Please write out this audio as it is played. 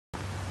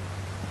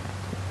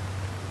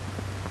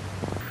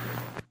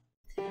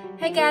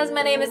Hey guys,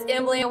 my name is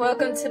Emuhleigh and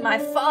welcome to my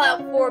Fallout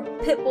 4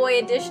 Pip-Boy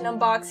edition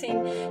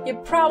unboxing. You're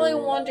probably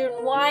wondering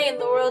why in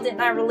the world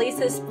didn't I release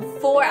this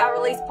before I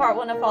released part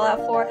 1 of Fallout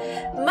 4.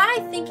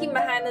 My thinking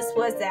behind this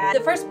was that the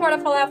first part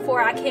of Fallout 4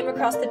 I came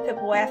across the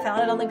Pip-Boy, I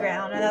found it on the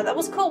ground, and I thought that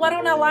was cool. Why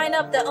don't I line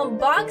up the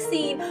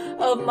unboxing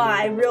of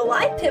my real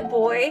life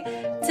Pip-Boy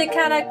to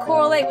kind of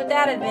correlate with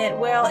that event?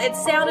 Well, it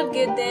sounded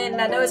good then,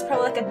 and I know it's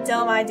probably like a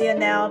dumb idea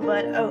now,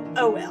 but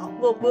oh well,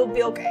 we'll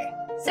be okay.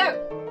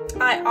 So,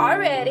 I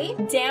already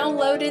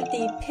downloaded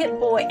the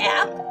Pip-Boy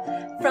app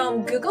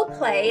from Google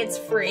Play. It's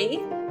free.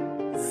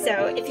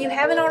 So if you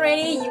haven't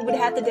already, you would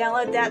have to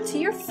download that to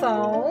your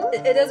phone.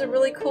 It does a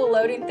really cool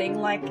loading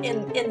thing like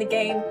in the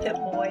game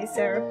Pip-Boy.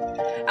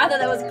 So I thought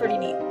that was pretty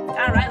neat.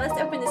 Alright, let's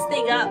open this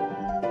thing up.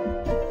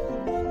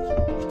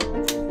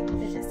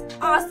 It's this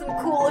awesome,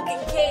 cool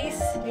looking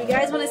case. If you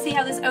guys want to see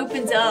how this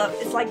opens up,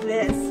 it's like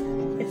this.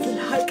 It's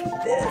like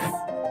this.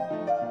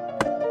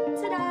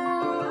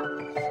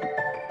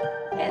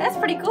 That's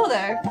pretty cool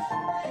though.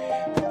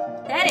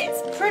 That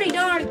is pretty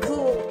darn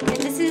cool. And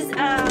this is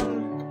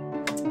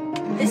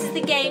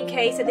the game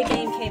case that the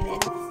game came in,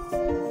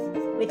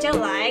 which I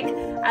like.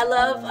 I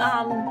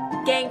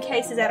love game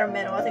cases that are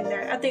metal. I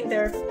think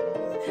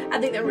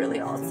they're really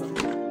awesome.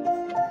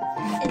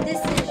 And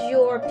this is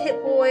your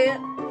Pip-Boy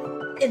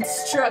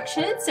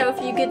instructions. So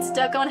if you get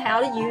stuck on how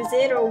to use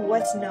it or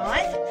what's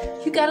not,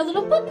 you got a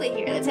little booklet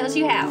here that tells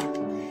you how.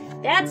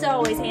 That's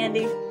always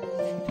handy.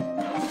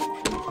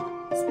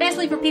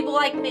 Especially for people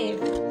like me.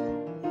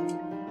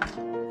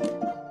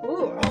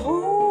 Ooh.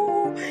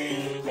 Oh.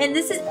 And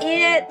this is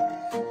it.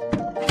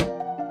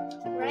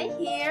 Right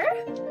here.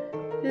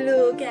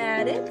 Look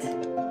at it.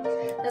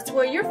 That's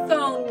where your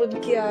phone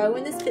would go.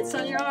 And this fits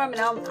on your arm.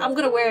 And I'm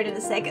going to wear it in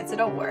a second, so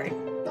don't worry.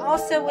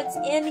 Also, what's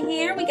in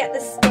here? We got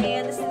the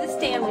stand. This is the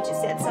stand which it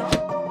sits on.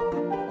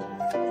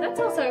 That's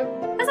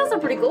also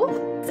pretty cool.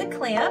 It's a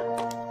clamp.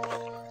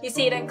 You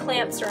see it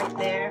unclamps right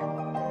there.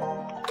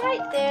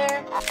 Right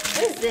there.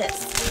 What is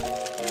this?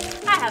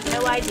 I have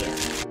no idea.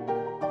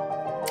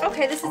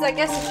 Okay, this is, I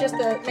guess it's just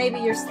maybe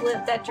your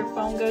slip that your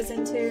phone goes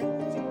into.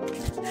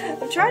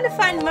 I'm trying to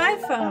find my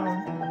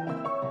phone.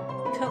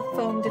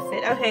 Phone to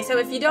fit. Okay, so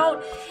if you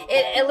don't,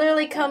 it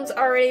literally comes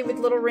already with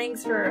little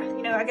rings for,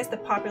 you know, I guess the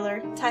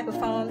popular type of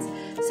phones.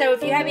 So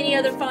if you have any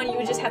other phone, you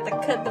would just have to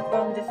cut the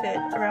phone to fit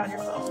around your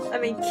phone. I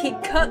mean,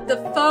 cut the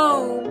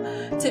phone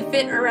to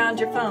fit around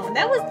your phone.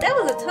 That was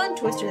a tongue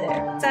twister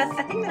there. So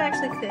I think that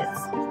actually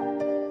fits.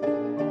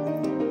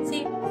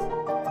 See? I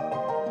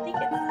think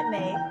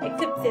it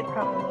could fit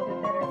probably a little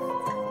bit better.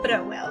 But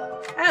oh well.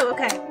 Oh,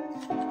 okay.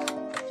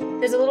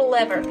 There's a little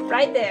lever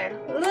right there.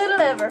 A little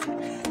lever.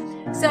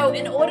 So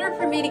in order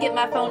for me to get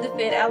my phone to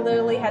fit, I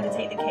literally had to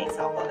take the case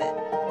off of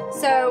it.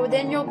 So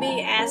then you'll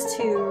be asked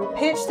to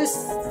pinch the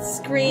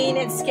screen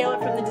and scale it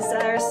from the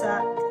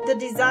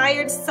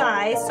desired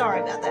size.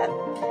 Sorry about that.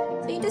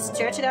 So you just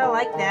stretch it out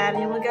like that,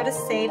 and you'll go to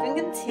save and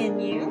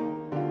continue.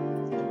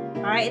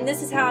 Alright, and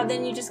this is how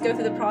then you just go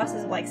through the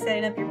process of like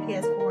setting up your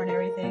PS4 and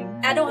everything.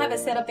 I don't have it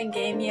set up in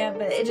game yet,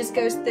 but it just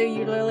goes through.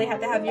 You literally have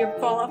to have your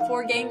Fallout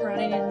 4 game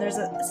running, and there's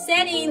a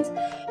settings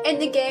in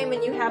the game,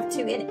 and you have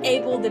to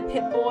enable the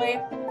Pip-Boy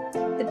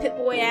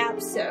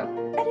app.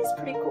 So that is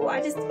pretty cool.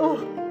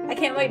 I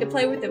can't wait to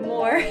play with it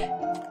more. I'm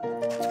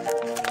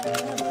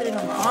gonna put it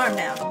on my arm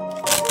now.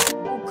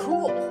 Oh,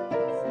 cool.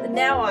 And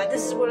now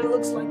this is what it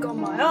looks like on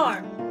my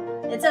arm.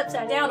 It's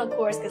upside down, of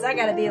course, because I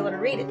gotta be able to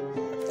read it.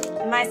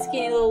 And my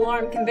skinny little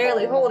arm can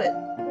barely hold it.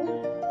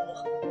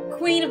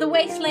 Queen of the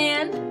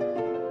Wasteland,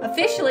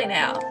 officially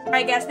now.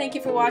 Alright guys, thank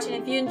you for watching.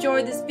 If you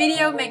enjoyed this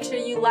video, make sure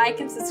you like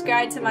and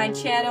subscribe to my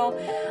channel.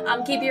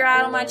 Keep your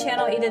eye on my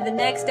channel either the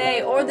next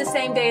day or the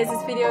same day as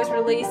this video is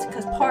released,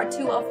 because part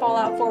 2 of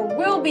Fallout 4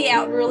 will be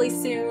out really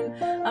soon.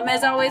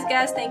 As always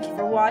guys, thank you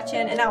for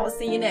watching, and I will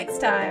see you next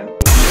time.